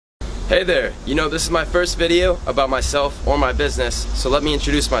Hey there, this is my first video about myself or my business, so let me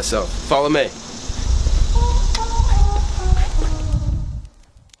introduce myself. Follow me.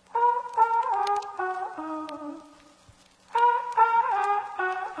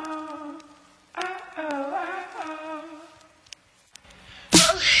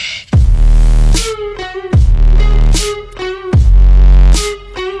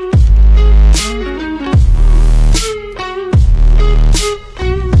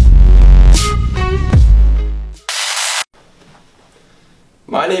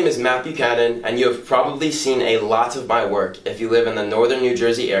 My name is Matt Buchanan, and you have probably seen a lot of my work if you live in the northern New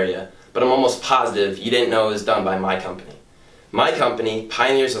Jersey area, but I'm almost positive you didn't know it was done by my company. My company,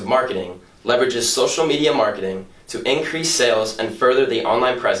 Pioneers of Marketing, leverages social media marketing to increase sales and further the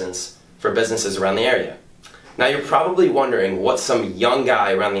online presence for businesses around the area. Now you're probably wondering what some young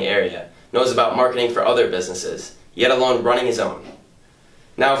guy around the area knows about marketing for other businesses, yet alone running his own.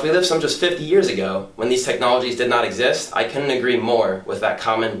 Now, if we lived some just 50 years ago, when these technologies did not exist, I couldn't agree more with that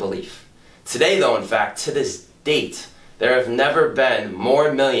common belief. Today, though, in fact, to this date, there have never been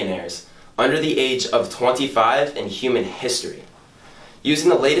more millionaires under the age of 25 in human history. Using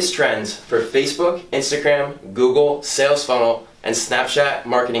the latest trends for Facebook, Instagram, Google, Sales Funnel, and Snapchat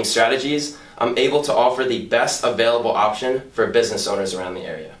marketing strategies, I'm able to offer the best available option for business owners around the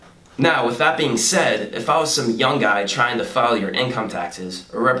area. Now, with that being said, if I was some young guy trying to file your income taxes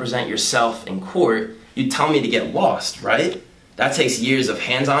or represent yourself in court, you'd tell me to get lost, right? That takes years of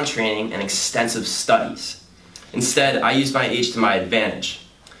hands-on training and extensive studies. Instead, I use my age to my advantage.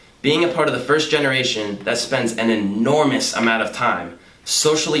 Being a part of the first generation that spends an enormous amount of time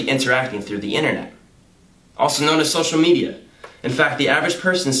socially interacting through the internet, also known as social media. In fact, the average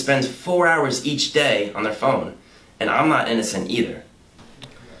person spends 4 hours each day on their phone, and I'm not innocent either.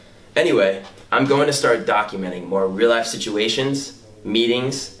 Anyway, I'm going to start documenting more real-life situations,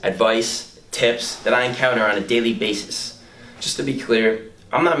 meetings, advice, tips that I encounter on a daily basis. Just to be clear,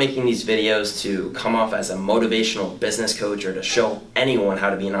 I'm not making these videos to come off as a motivational business coach or to show anyone how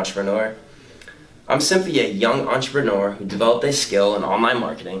to be an entrepreneur. I'm simply a young entrepreneur who developed a skill in online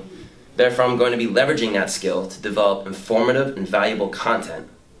marketing. Therefore, I'm going to be leveraging that skill to develop informative and valuable content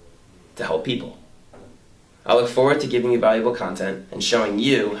to help people. I look forward to giving you valuable content and showing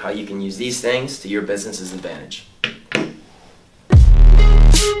you how you can use these things to your business's advantage.